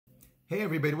Hey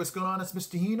everybody, what's going on? It's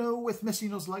Mr. Hino with Mr.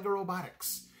 Hino's LEGO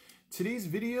Robotics. Today's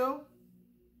video,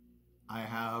 I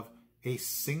have a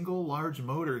single large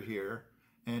motor here,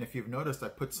 and if you've noticed, I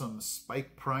put some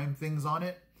spike prime things on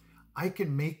it. I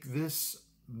can make this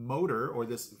motor or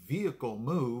this vehicle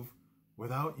move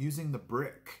without using the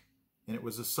brick. And it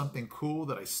was just something cool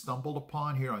that I stumbled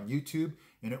upon here on YouTube,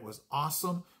 and it was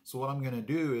awesome. So what I'm gonna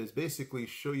do is basically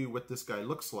show you what this guy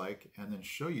looks like and then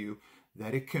show you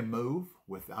that it can move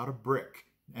without a brick.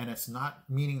 And it's not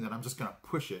meaning that I'm just gonna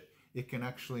push it. It can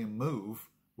actually move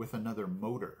with another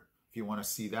motor. If you wanna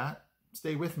see that,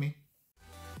 stay with me.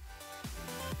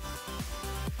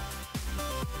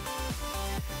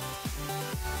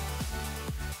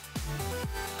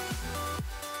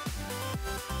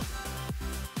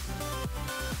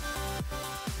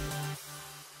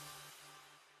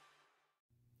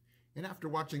 And after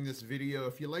watching this video,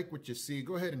 if you like what you see,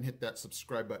 go ahead and hit that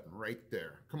subscribe button right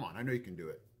there. Come on, I know you can do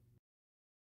it.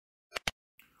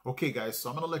 Okay guys, so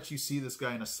I'm gonna let you see this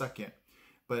guy in a second.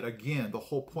 But again, the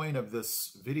whole point of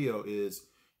this video is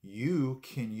you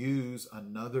can use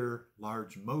another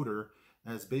large motor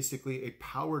as basically a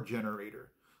power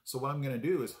generator. So what I'm gonna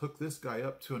do is hook this guy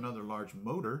up to another large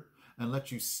motor and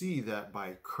let you see that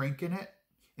by cranking it,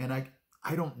 and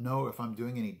I don't know if I'm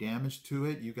doing any damage to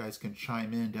it. You guys can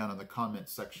chime in down in the comment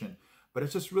section, but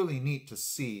it's just really neat to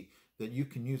see that you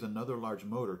can use another large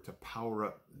motor to power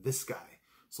up this guy.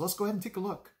 So let's go ahead and take a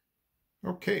look.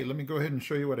 Okay, let me go ahead and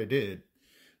show you what I did.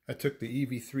 I took the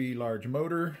EV3 large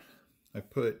motor. I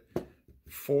put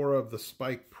 4 of the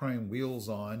spike prime wheels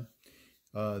on.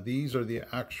 These are the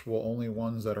actual only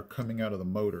ones that are coming out of the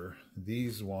motor.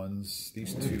 These ones,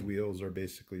 these 2 wheels are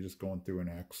basically just going through an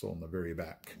axle in the very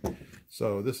back.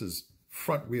 So this is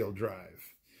front wheel drive.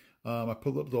 I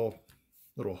put a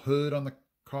little hood on the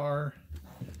car.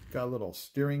 Got a little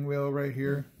steering wheel right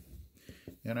here.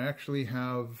 And I actually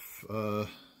have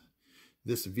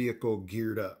this vehicle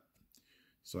geared up.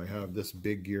 So I have this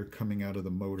big gear coming out of the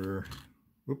motor,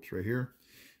 whoops, right here,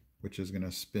 which is going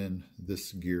to spin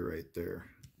this gear right there,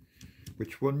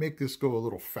 which will make this go a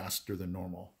little faster than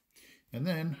normal. And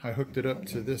then I hooked it up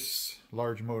to this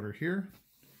large motor here.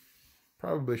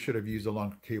 Probably should have used a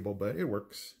longer cable, but it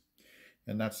works.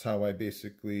 And that's how I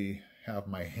basically have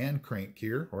my hand crank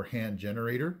here, or hand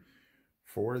generator,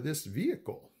 for this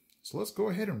vehicle. So let's go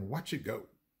ahead and watch it go.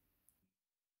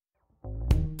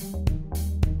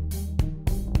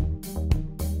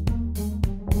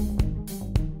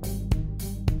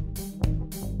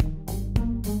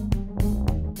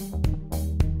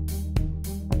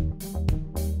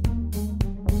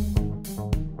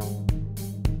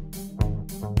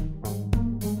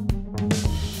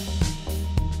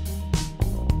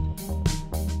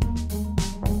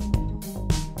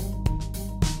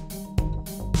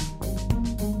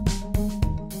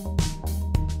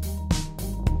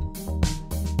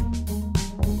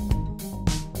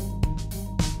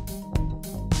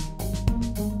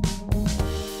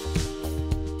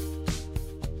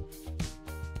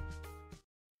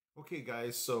 Okay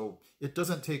guys, so it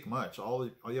doesn't take much. All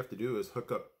you have to do is hook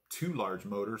up 2 large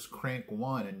motors, crank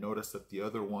one, and notice that the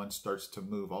other one starts to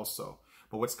move also.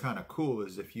 But what's kind of cool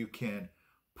is if you can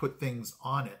put things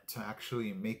on it to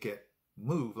actually make it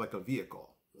move like a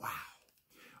vehicle. Wow.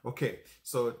 Okay,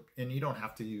 so, and you don't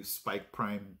have to use spike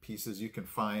prime pieces. You can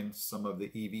find some of the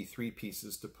EV3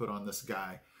 pieces to put on this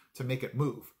guy to make it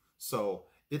move. So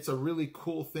it's a really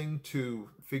cool thing to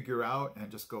figure out and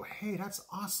just go, hey, that's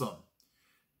awesome,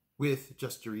 with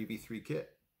just your EV3 kit.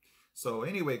 So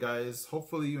anyway, guys,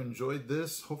 hopefully you enjoyed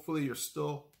this. Hopefully you're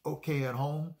still okay at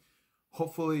home.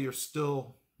 Hopefully you're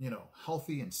still,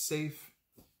 healthy and safe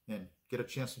and get a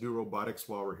chance to do robotics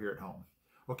while we're here at home.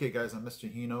 Okay, guys, I'm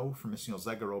Mr. Hino from Mr. Hino's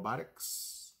LEGO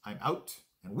Robotics. I'm out,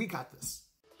 and we got this.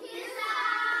 He's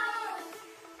out.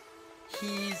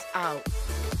 He's out.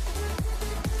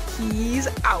 He's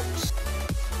out.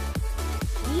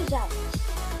 He's out.